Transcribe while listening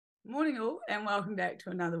Morning all, and welcome back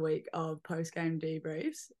to another week of post-game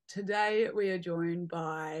debriefs. Today we are joined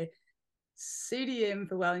by CDM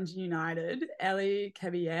for Wellington United, Ellie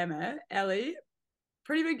Kabiyama. Ellie,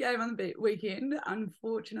 pretty big game on the weekend.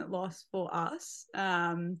 Unfortunate loss for us.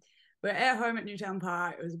 We're at home at Newtown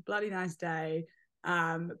Park. It was a bloody nice day.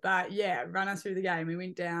 But yeah, run us through the game. We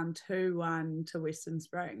went down 2-1 to Western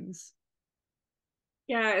Springs.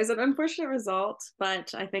 Yeah, it was an unfortunate result,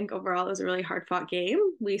 but I think overall it was a really hard fought game.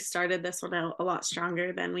 We started this one out a lot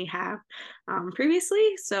stronger than we have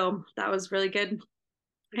previously, so that was really good.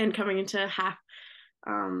 And coming into half,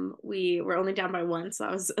 we were only down by one, so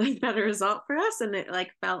that was a better result for us. And it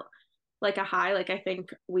felt like a high. Like I think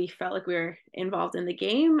we felt like we were involved in the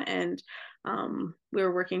game, and we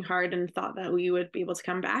were working hard and thought that we would be able to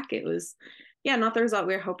come back. It was, yeah, not the result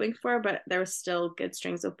we were hoping for, but there was still good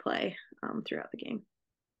strings of play throughout the game.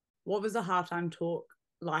 What was the halftime talk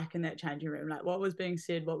like in that changing room? Like, what was being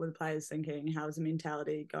said? What were the players thinking? How was the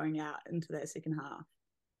mentality going out into that second half?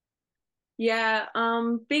 Yeah,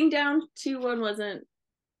 being down 2-1 wasn't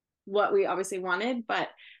what we obviously wanted, but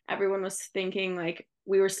everyone was thinking like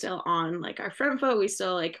we were still on like our front foot. We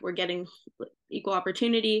still like were getting equal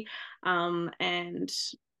opportunity. And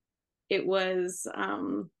it was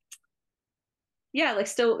yeah, like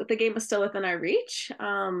still the game was still within our reach.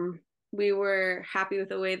 We were happy with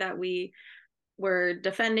the way that we were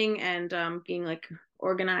defending and being like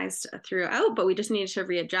organized throughout, but we just needed to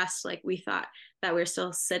readjust. Like we thought that we are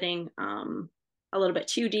still sitting a little bit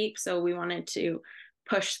too deep, so we wanted to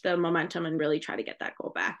push the momentum and really try to get that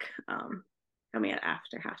goal back coming out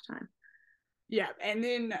after halftime. Yeah, and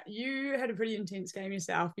then you had a pretty intense game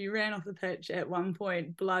yourself. You ran off the pitch at one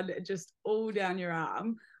point, blood just all down your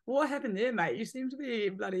arm. What happened there, mate? You seem to be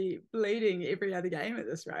bloody bleeding every other game at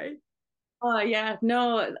this rate. Oh yeah,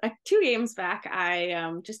 no, 2 games back,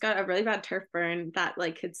 I just got a really bad turf burn that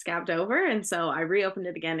like had scabbed over, and so I reopened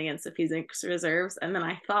it again against the Phoenix reserves, and then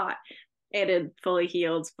I thought it had fully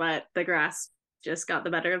healed, but the grass just got the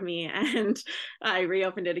better of me, and I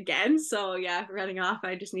reopened it again. So yeah, running off,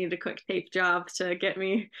 I just needed a quick tape job to get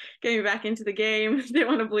me back into the game. Didn't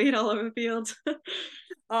want to bleed all over the field.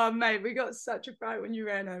 Oh, mate, we got such a fright when you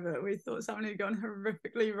ran over. We thought something had gone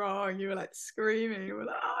horrifically wrong. You were like screaming. We were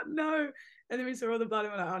like, oh no. And then we saw all the blood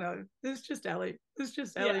and we're like, oh no, this is just Ellie. This is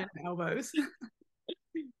just Ellie Yeah, and elbows.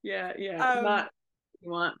 yeah, um, not what you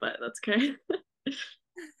want, but that's okay.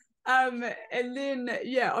 and then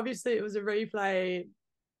yeah, obviously it was a replay.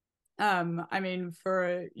 I mean,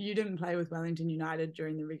 you didn't play with Wellington United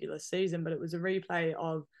during the regular season, but it was a replay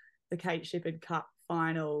of the Kate Shepherd Cup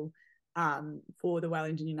final for the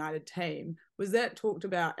Wellington United team. Was that talked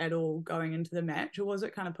about at all going into the match, or was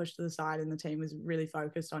it kind of pushed to the side and the team was really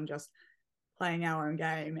focused on just playing our own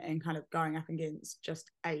game and kind of going up against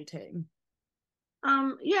just a team?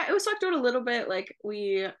 Yeah, it was talked about a little bit. Like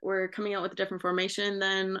we were coming out with a different formation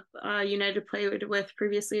than United played with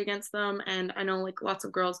previously against them, and I know like lots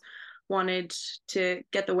of girls wanted to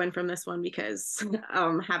get the win from this one because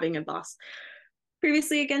having a loss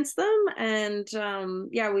previously against them, and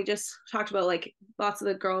yeah, we just talked about like lots of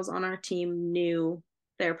the girls on our team knew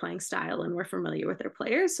their playing style and were familiar with their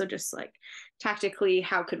players. So just like tactically,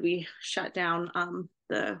 how could we shut down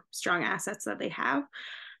the strong assets that they have?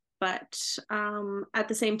 But at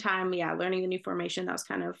the same time, yeah, learning the new formation, that was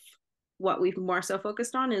kind of what we've more so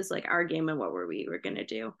focused on is like our game and what we were going to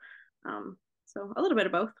do. So a little bit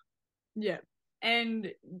of both. Yeah.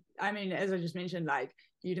 And I mean, as I just mentioned, like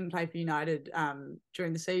you didn't play for United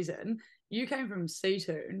during the season. You came from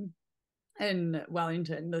Seatoon in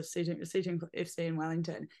Wellington, the Seatoon FC in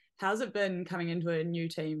Wellington. How's it been coming into a new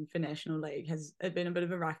team for National League? Has it been a bit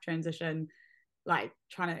of a rough transition, like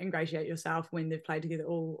trying to ingratiate yourself when they've played together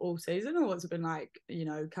all season, or what's it been like,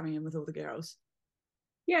 coming in with all the girls?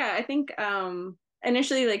 Yeah, I think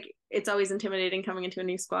initially like it's always intimidating coming into a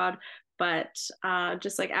new squad, but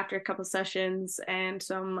just like after a couple sessions and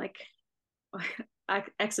some like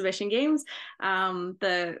exhibition games,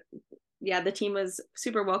 the yeah, the team was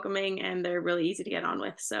super welcoming and they're really easy to get on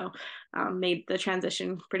with. So made the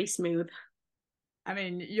transition pretty smooth. I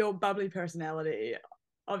mean, your bubbly personality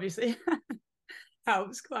obviously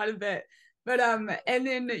helps quite a bit. But and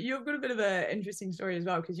then you've got a bit of an interesting story as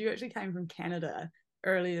well because you actually came from Canada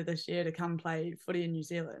earlier this year to come play footy in New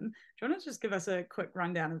Zealand. Do you want to just give us a quick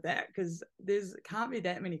rundown of that? Because there's can't be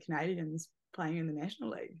that many Canadians playing in the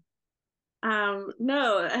National League.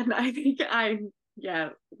 No, and I think yeah,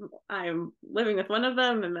 I'm living with one of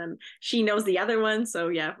them, and then she knows the other one. So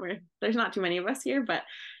yeah, there's not too many of us here. But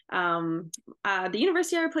the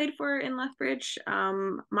university I played for in Lethbridge,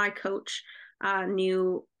 my coach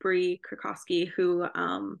knew Bree Krakowski, who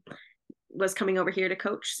was coming over here to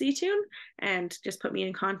coach C-Tune and just put me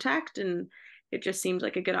in contact. And it just seemed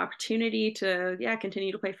like a good opportunity to,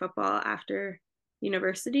 continue to play football after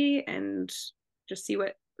university and just see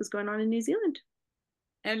what was going on in New Zealand.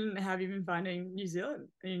 And how have you been finding New Zealand?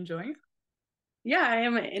 Are you enjoying it? Yeah, I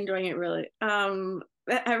am enjoying it really.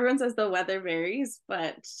 Everyone says the weather varies,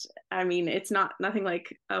 but I mean, it's nothing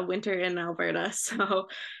like a winter in Alberta, so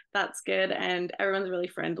that's good. And everyone's really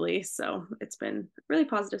friendly, so it's been really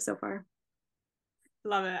positive so far.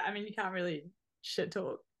 Love it. I mean, you can't really shit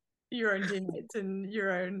talk your own teammates in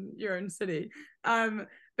your own city. But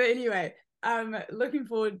anyway, looking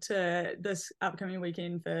forward to this upcoming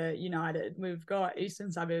weekend for United. We've got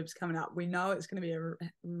Eastern Suburbs coming up. We know it's going to be a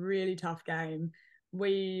really tough game.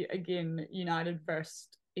 We again United versus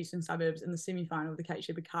Eastern Suburbs in the semi-final of the Kate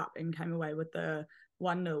Shepherd Cup and came away with the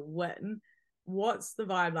 1-0 win. What's the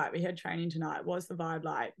vibe like? We had training tonight. What's the vibe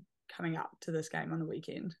like coming up to this game on the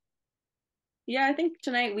weekend? Yeah, I think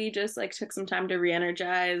tonight we just like took some time to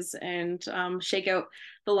re-energize and shake out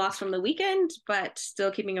the loss from the weekend, but still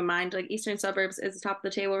keeping in mind like Eastern Suburbs is the top of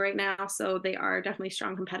the table right now, so they are definitely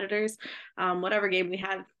strong competitors. Whatever game we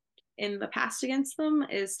had in the past against them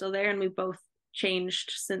is still there, and we've both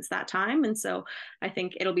changed since that time, and so I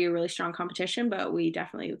think it'll be a really strong competition, but we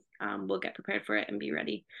definitely will get prepared for it and be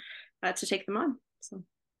ready to take them on. So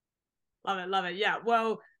love it. Yeah,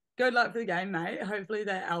 well, good luck for the game, mate. Hopefully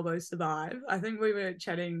their elbows survive. I think we were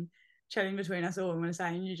chatting between us all and we were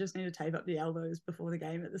saying you just need to tape up the elbows before the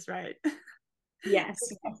game at this rate. yes,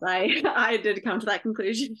 I did come to that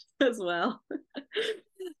conclusion as well.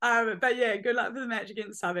 But yeah, good luck for the match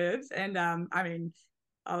against Suburbs. And I mean,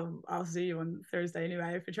 I'll see you on Thursday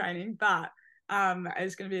anyway for training. But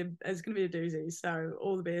it's gonna be a doozy. So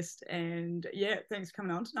all the best. And yeah, thanks for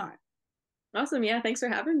coming on tonight. Awesome. Yeah, thanks for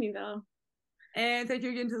having me, though. And thank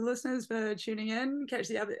you again to the listeners for tuning in. Catch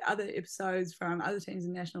the other episodes from other teams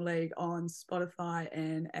in National League on Spotify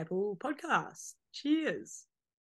and Apple Podcasts. Cheers.